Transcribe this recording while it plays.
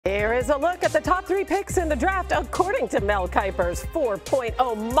is a look at the top 3 picks in the draft according to Mel Kiper's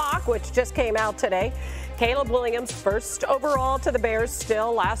 4.0 mock, which just came out today. Caleb Williams, first overall to the Bears,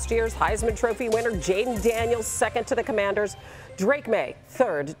 still last year's Heisman Trophy winner. Jaden Daniels, second to the Commanders. Drake May,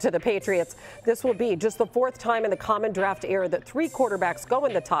 third to the Patriots. This will be just the 4th time in the common draft era that 3 quarterbacks go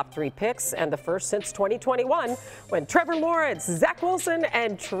in the top 3 picks, and the first since 2021 when Trevor Lawrence, Zach Wilson,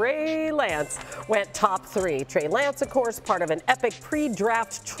 and Trey Lance went top 3. Trey Lance, of course, part of an epic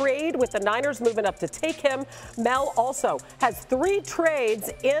pre-draft trade with the Niners moving up to take him. Mel also has 3 trades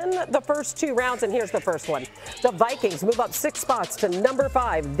in the first 2 rounds, and here's the first one. The Vikings move up 6 spots to number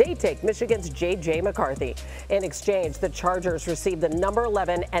 5. They take Michigan's J.J. McCarthy. In exchange, the Chargers receive the number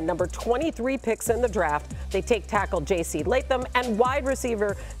 11 and number 23 picks in the draft. They take tackle J.C. Latham and wide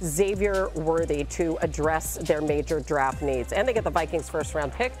receiver Xavier Worthy to address their major draft needs. And they get the Vikings'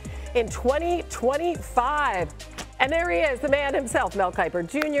 first-round pick in 2025. And there he is, the man himself, Mel Kiper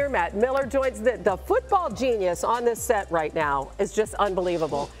Jr. Matt Miller joins the football genius on this set right now. Is just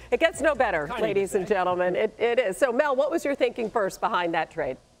unbelievable. It gets no better, ladies and gentlemen. It is. So, Mel, what was your thinking first behind that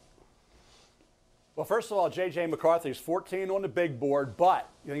trade? Well, first of all, J.J. McCarthy is 14 on the big board, but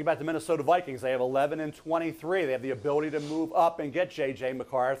you think about the Minnesota Vikings, they have 11 and 23. They have the ability to move up and get J.J.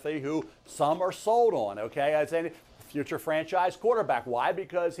 McCarthy, who some are sold on, okay? I'd say future franchise quarterback. Why?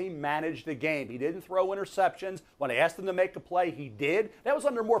 Because he managed the game. He didn't throw interceptions. When they asked him to make a play, he did. That was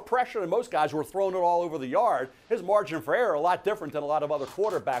under more pressure than most guys who were throwing it all over the yard. His margin for error a lot different than a lot of other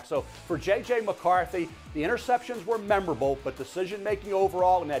quarterbacks. So for J.J. McCarthy, the interceptions were memorable, but decision-making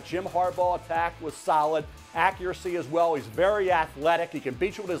overall in that Jim Harbaugh attack was solid. Accuracy as well. He's very athletic. He can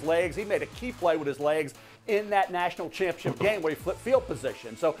beat you with his legs. He made a key play with his legs in that national championship game where he flipped field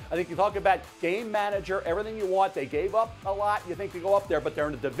position. So I think you talk about game manager, everything you want. They gave up a lot. You think they go up there, but they're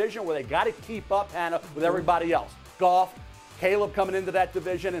in a division where they got to keep up, Hannah, with everybody else. Goff, Caleb coming into that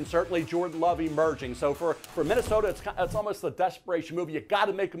division, and certainly Jordan Love emerging. So for Minnesota, it's almost a desperation move. You got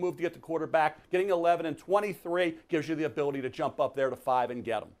to make a move to get the quarterback. Getting 11 and 23 gives you the ability to jump up there to 5 and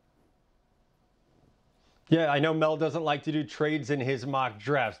get them. Yeah, I know Mel doesn't like to do trades in his mock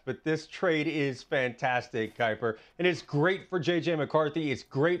drafts, but this trade is fantastic, Kiper. And it's great for J.J. McCarthy. It's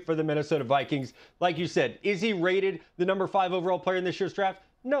great for the Minnesota Vikings. Like you said, is he rated the number 5 overall player in this year's draft?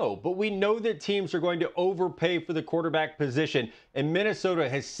 No, but we know that teams are going to overpay for the quarterback position, and Minnesota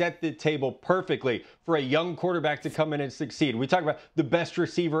has set the table perfectly for a young quarterback to come in and succeed. We talk about the best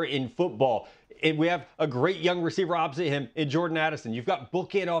receiver in football. And we have a great young receiver opposite him in Jordan Addison. You've got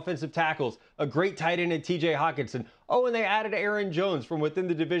bookend offensive tackles, a great tight end in T.J. Hockenson. Oh, and they added Aaron Jones from within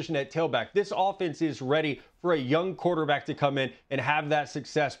the division at tailback. This offense is ready for a young quarterback to come in and have that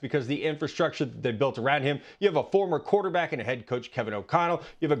success because the infrastructure that they built around him. You have a former quarterback and a head coach, Kevin O'Connell.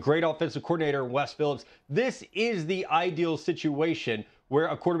 You have a great offensive coordinator in Wes Phillips. This is the ideal situation where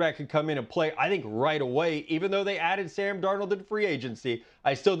a quarterback could come in and play, I think, right away. Even though they added Sam Darnold in free agency,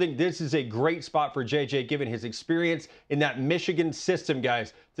 I still think this is a great spot for JJ, given his experience in that Michigan system,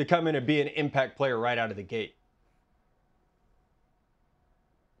 guys, to come in and be an impact player right out of the gate.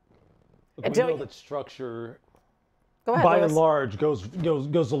 Look, we know that structure, ahead, by Louis. and large, goes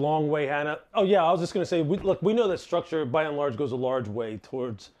a long way, Hannah. Oh, yeah, I was just going to say, look, we know that structure, by and large, goes a large way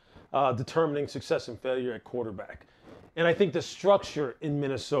towards determining success and failure at quarterback. And I think the structure in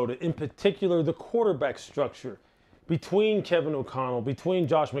Minnesota, in particular the quarterback structure, between Kevin O'Connell, between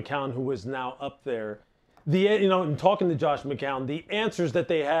Josh McCown, who is now up there, in talking to Josh McCown, the answers that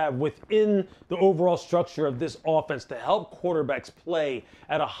they have within the overall structure of this offense to help quarterbacks play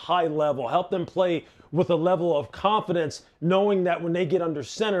at a high level, help them play with a level of confidence, knowing that when they get under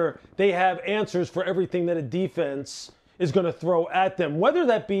center, they have answers for everything that a defense is going to throw at them, whether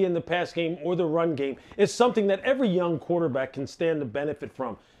that be in the pass game or the run game, is something that every young quarterback can stand to benefit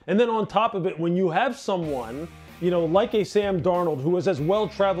from. And then on top of it, when you have someone, like a Sam Darnold, who is as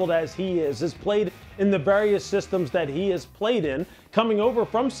well-traveled as he is, has played in the various systems that he has played in, coming over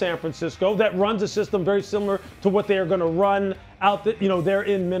from San Francisco, that runs a system very similar to what they are going to run out there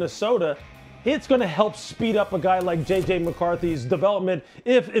in Minnesota, it's going to help speed up a guy like J.J. McCarthy's development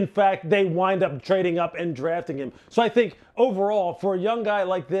if, in fact, they wind up trading up and drafting him. So I think overall, for a young guy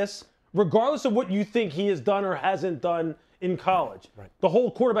like this, regardless of what you think he has done or hasn't done in college, the whole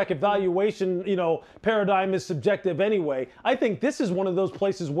quarterback evaluation, paradigm is subjective anyway. I think this is one of those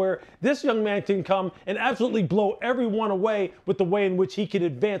places where this young man can come and absolutely blow everyone away with the way in which he can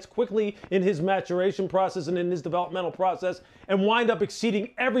advance quickly in his maturation process and in his developmental process and wind up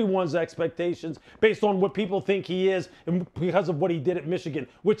exceeding everyone's expectations based on what people think he is and because of what he did at Michigan,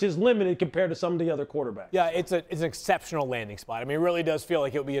 which is limited compared to some of the other quarterbacks. Yeah, it's an exceptional landing spot. I mean, it really does feel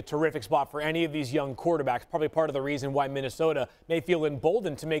like it would be a terrific spot for any of these young quarterbacks. Probably part of the reason why Minnesota Minnesota may feel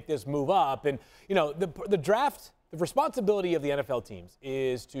emboldened to make this move up. And, you know, the draft, the responsibility of the NFL teams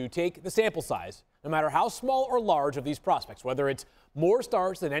is to take the sample size, no matter how small or large, of these prospects, whether it's more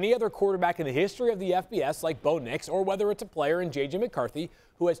starts than any other quarterback in the history of the FBS like Bo Nix, or whether it's a player in J.J. McCarthy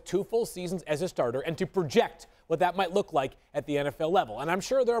who has 2 full seasons as a starter, and to project what that might look like at the NFL level. And I'm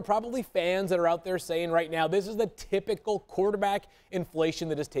sure there are probably fans that are out there saying right now, this is the typical quarterback inflation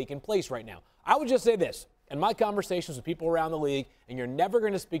that is taking place right now. I would just say this, in my conversations with people around the league, and you're never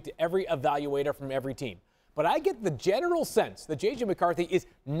going to speak to every evaluator from every team, but I get the general sense that J.J. McCarthy is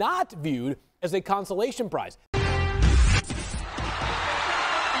not viewed as a consolation prize.